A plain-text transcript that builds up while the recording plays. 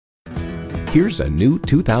Here's a new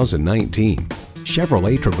 2019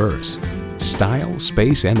 Chevrolet Traverse. Style,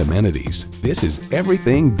 space, and amenities. This is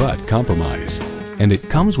everything but compromise. And it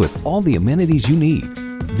comes with all the amenities you need.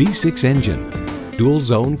 V6 engine, dual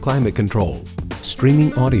zone climate control,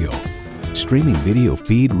 streaming audio, streaming video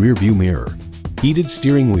feed rear view mirror, heated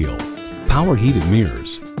steering wheel, power heated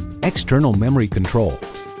mirrors, external memory control,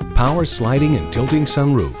 power sliding and tilting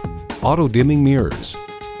sunroof, auto dimming mirrors,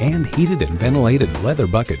 and heated and ventilated leather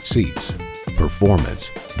bucket seats. Performance,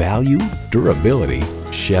 value, durability,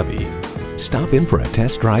 Chevy. Stop in for a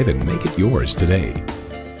test drive and make it yours today.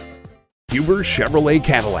 Huber Chevrolet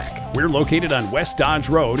Cadillac. We're located on West Dodge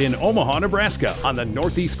Road in Omaha, Nebraska, on the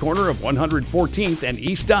northeast corner of 114th and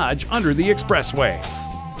East Dodge under the expressway.